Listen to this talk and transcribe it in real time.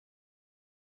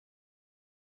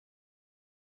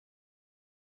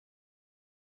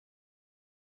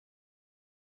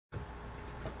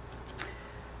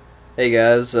Hey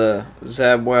guys,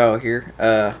 Zabwow here.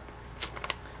 I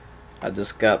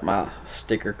just got my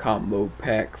sticker combo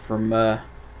pack from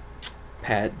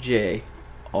Patj.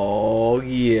 Oh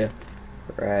yeah,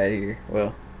 right here.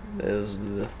 Well, this is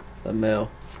the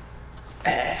mail.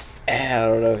 I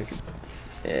don't know.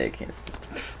 Yeah, I can't.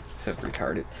 So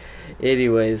retarded.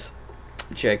 Anyways,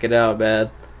 check it out, man.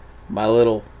 My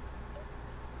little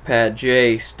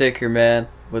Patj sticker, man,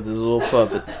 with his little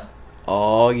puppet.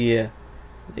 Oh yeah.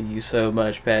 Thank you so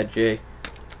much, Patj.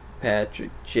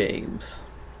 Patrick James.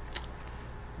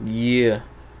 Yeah,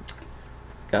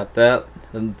 got that.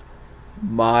 And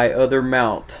my other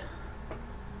mount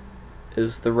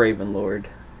is the Raven Lord.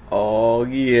 Oh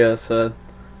yeah, son.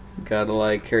 Gotta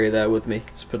like carry that with me.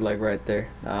 Just put it like right there.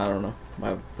 Nah, I don't know.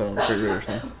 Might put it on the refrigerator or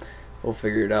something. We'll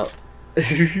figure it out.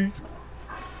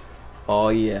 Oh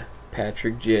yeah,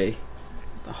 Patrick J,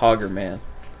 the Hogger Man.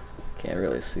 Can't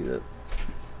really see that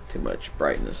too much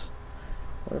brightness.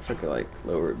 What if I could like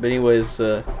lower it? But anyways,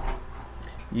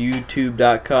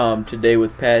 YouTube.com today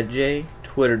with Patj,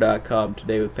 Twitter.com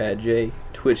today with Patj,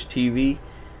 Twitch TV,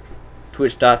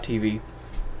 Twitch.tv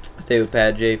today with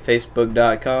Patj,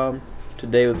 Facebook.com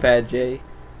today with Patj,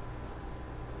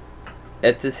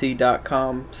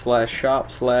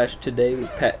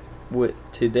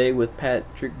 Etsy.com/shop/today with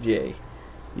Patrick J.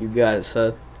 You got it,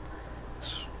 son.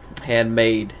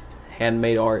 Handmade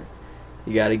art.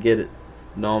 You gotta get it.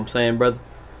 Know what I'm saying, brother?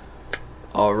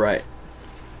 All right.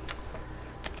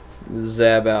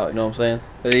 Zab out, you know what I'm saying?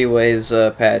 But anyways,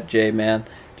 Patj, man,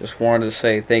 just wanted to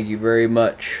say thank you very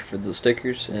much for the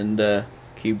stickers, and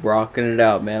keep rocking it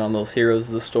out, man, on those Heroes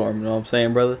of the Storm, you know what I'm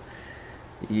saying, brother?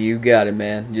 You got it,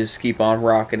 man. Just keep on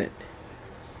rocking it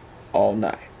all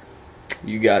night.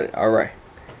 You got it. Alright.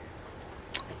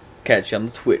 Catch you on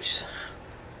the Twitch.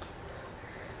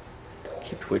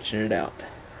 Keep twitching it out.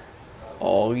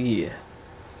 Oh yeah.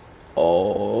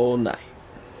 All night.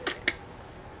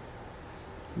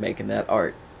 Making that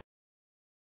art.